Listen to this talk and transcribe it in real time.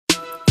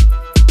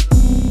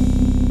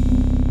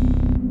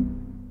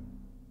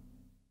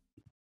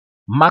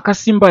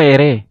Makasimba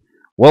ere.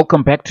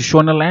 Welcome back to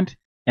Shona Land,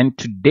 and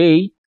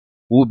today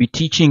we'll be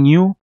teaching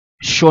you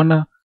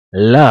Shona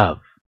love.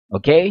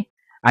 Okay?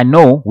 I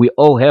know we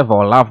all have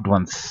our loved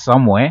ones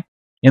somewhere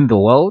in the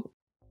world,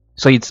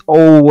 so it's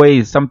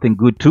always something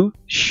good to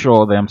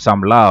show them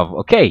some love.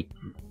 Okay?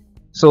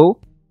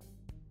 So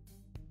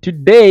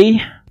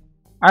today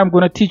I'm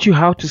gonna teach you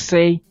how to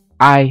say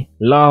I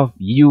love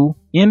you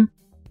in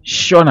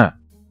Shona.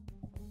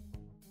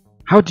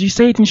 How do you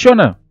say it in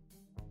Shona?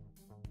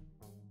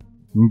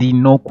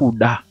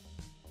 Ndinokuda.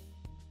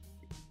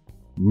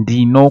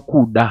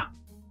 Ndinokuda.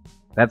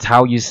 That's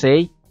how you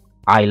say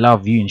I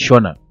love you in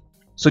Shona.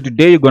 So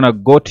today you're gonna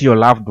go to your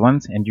loved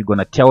ones and you're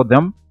gonna tell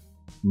them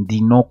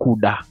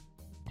Ndinokuda.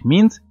 It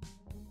means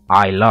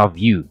I love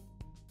you.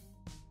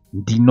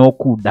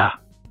 Ndinokuda.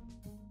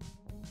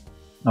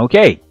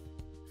 Okay.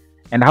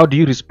 And how do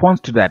you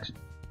respond to that?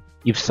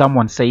 If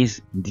someone says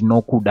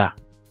Ndinokuda,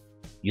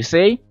 you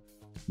say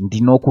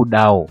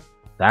Ndinokudao.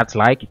 That's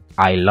like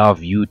I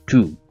love you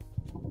too.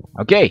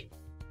 Okay.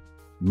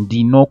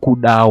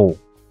 Ndinokudao.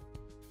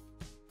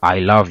 I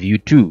love you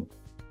too.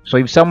 So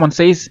if someone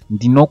says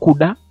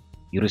Ndinokuda,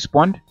 you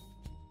respond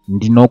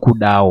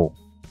Ndinokudao.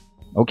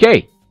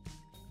 Okay.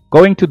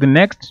 Going to the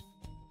next.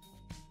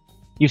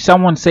 If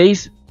someone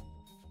says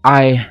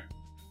I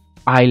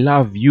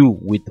love you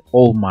with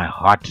all my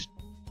heart,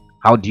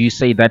 how do you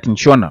say that in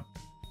Shona?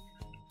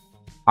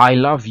 I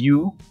love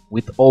you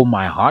with all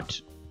my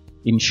heart.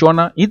 In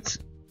Shona, it's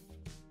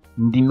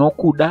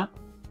Ndinokuda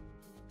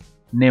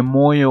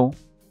nemoyo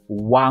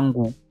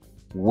wangu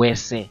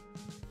wese.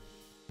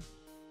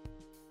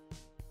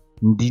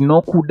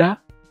 Ndinokuda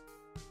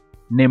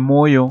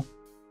nemoyo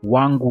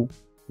wangu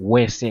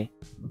wese.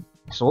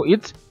 So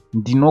it's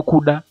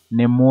Ndinokuda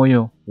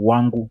nemoyo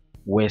wangu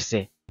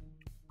wese.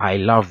 I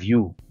love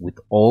you with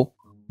all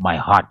my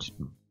heart.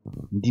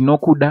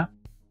 Ndinokuda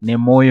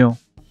nemoyo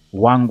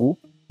wangu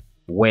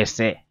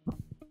wese.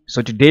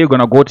 So today you're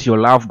gonna go to your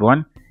loved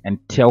one and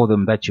tell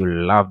them that you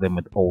love them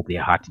with all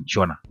their heart in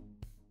Shona.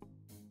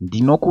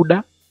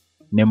 Ndinokuda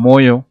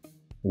nemoyo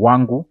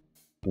wangu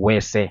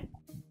wese.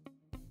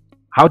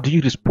 How do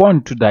you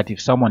respond to that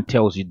if someone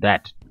tells you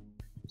that?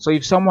 So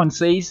if someone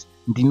says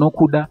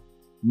Ndinokuda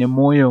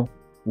nemoyo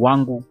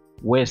wangu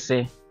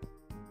wese,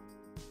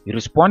 you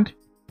respond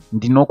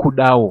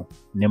Ndinokudao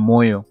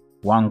nemoyo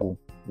wangu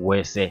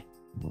wese.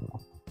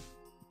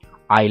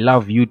 I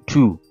love you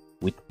too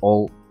with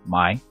all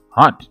my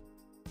heart.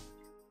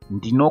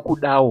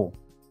 Ndinokudao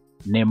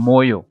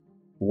nemoyo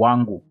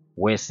wangu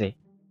wese.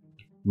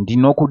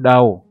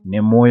 Ndinokudao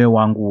nemoyo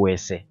wangu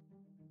wese.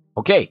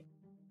 Okay.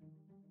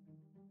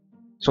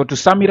 So to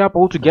sum it up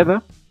all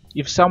together,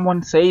 if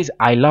someone says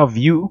I love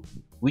you,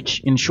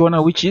 which in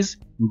Shona, which is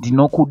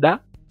Ndinokuda,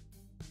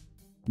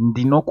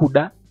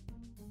 Ndinokuda,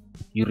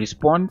 your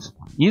response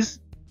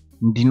is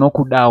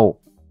Ndinokudao.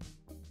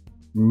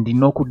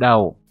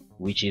 Ndinokudao,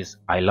 which is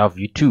I love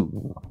you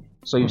too.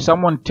 So if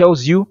someone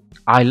tells you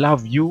I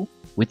love you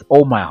with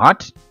all my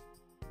heart,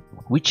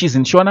 which is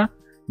in Shona,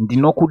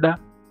 Ndinokuda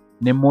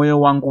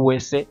nemoyo wangu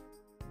wese.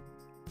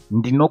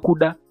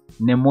 Ndinokuda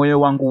nemoyo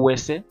wangu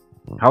wese.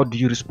 How do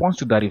you respond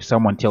to that if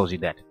someone tells you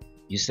that?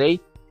 You say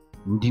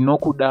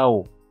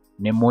Ndinokudao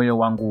nemoyo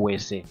wangu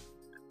wese.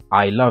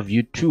 I love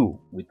you too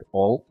with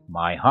all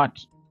my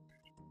heart.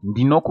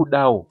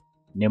 Ndinokudao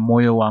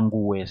nemoyo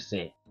wangu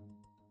wese.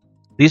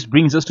 This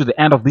brings us to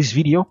the end of this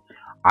video.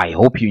 I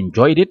hope you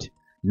enjoyed it.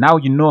 Now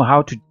you know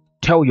how to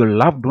tell your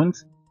loved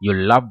ones you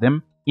love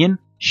them in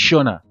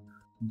Shona.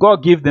 Go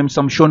give them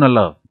some Shona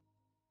love.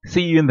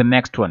 See you in the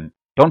next one.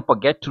 Don't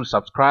forget to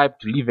subscribe,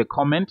 to leave a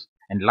comment,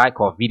 and like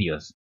our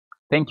videos.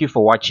 Thank you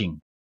for watching.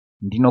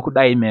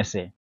 Ndinokuda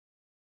imese.